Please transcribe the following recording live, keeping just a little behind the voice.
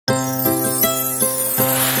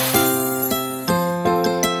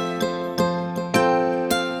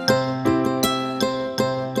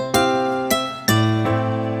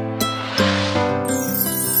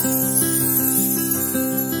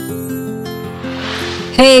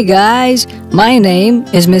Hey guys, my name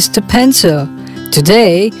is Mr. Pencil.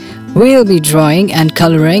 Today, we'll be drawing and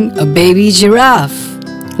coloring a baby giraffe.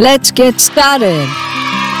 Let's get started.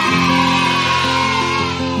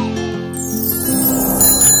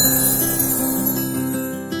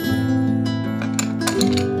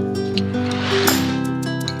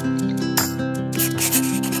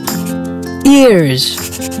 Ears,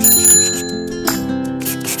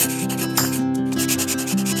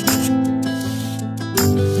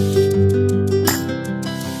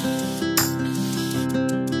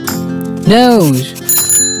 nose,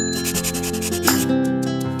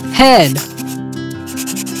 head,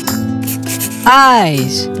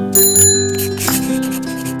 eyes,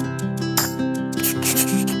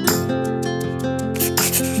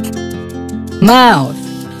 mouth,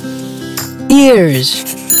 ears,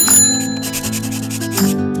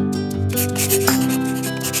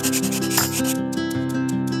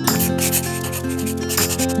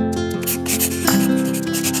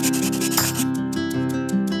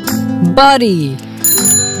 body,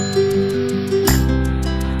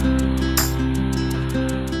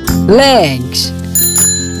 legs,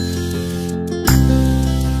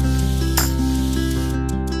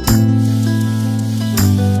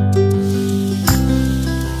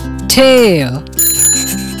 tail,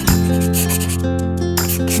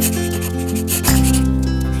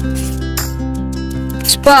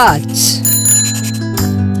 spots,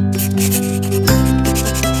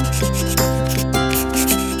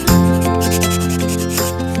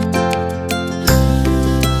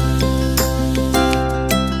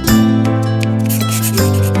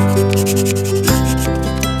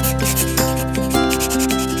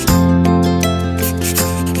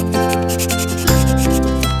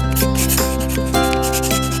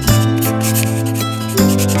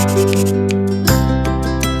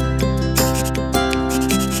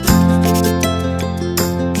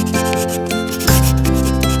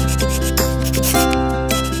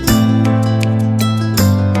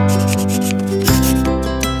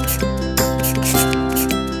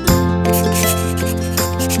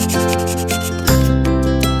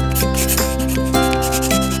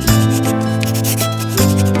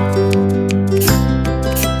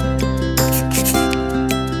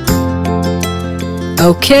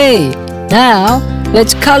 Okay, now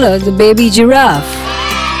let's color the baby giraffe.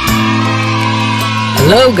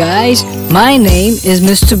 Hello guys, my name is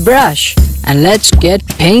Mr. Brush and let's get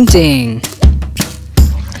painting.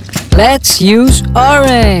 Let's use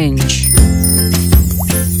orange,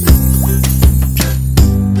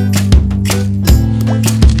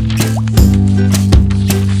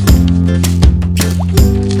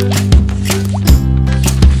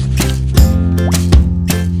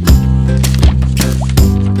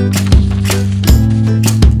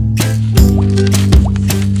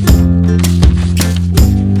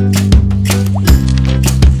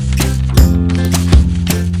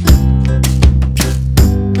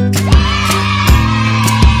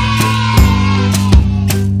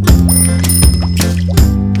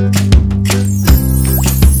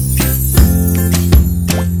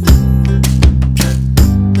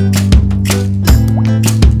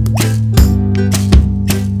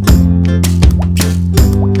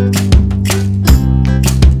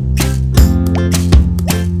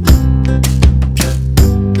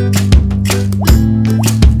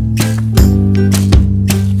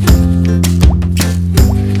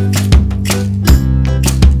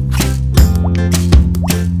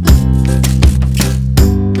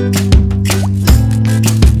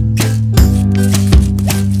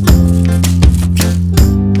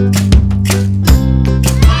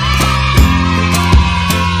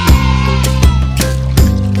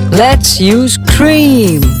 let's use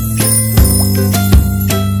cream,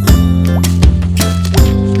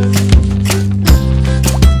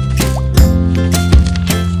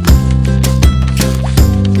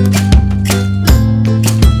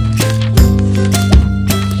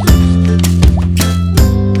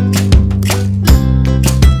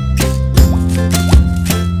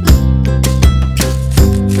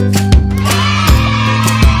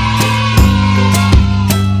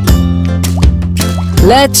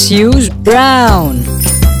 let's use brown,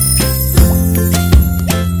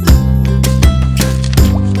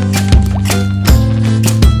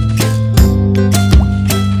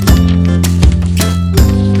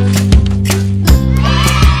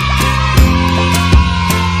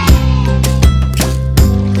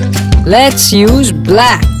 let's use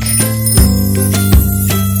black,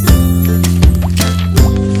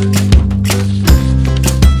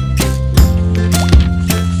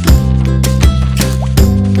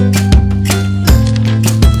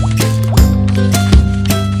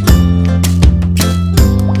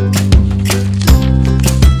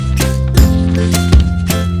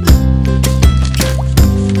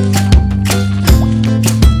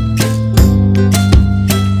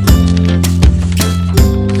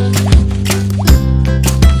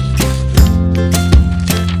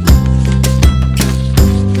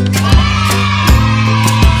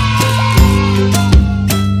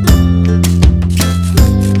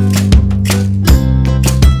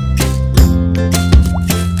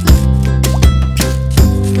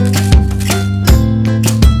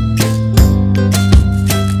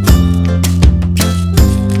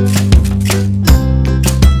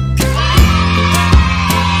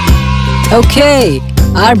 Okay,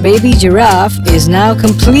 our baby giraffe is now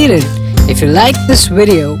completed. If you like this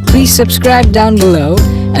video, please subscribe down below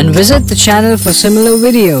and visit the channel for similar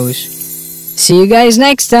videos. See you guys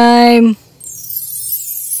next time.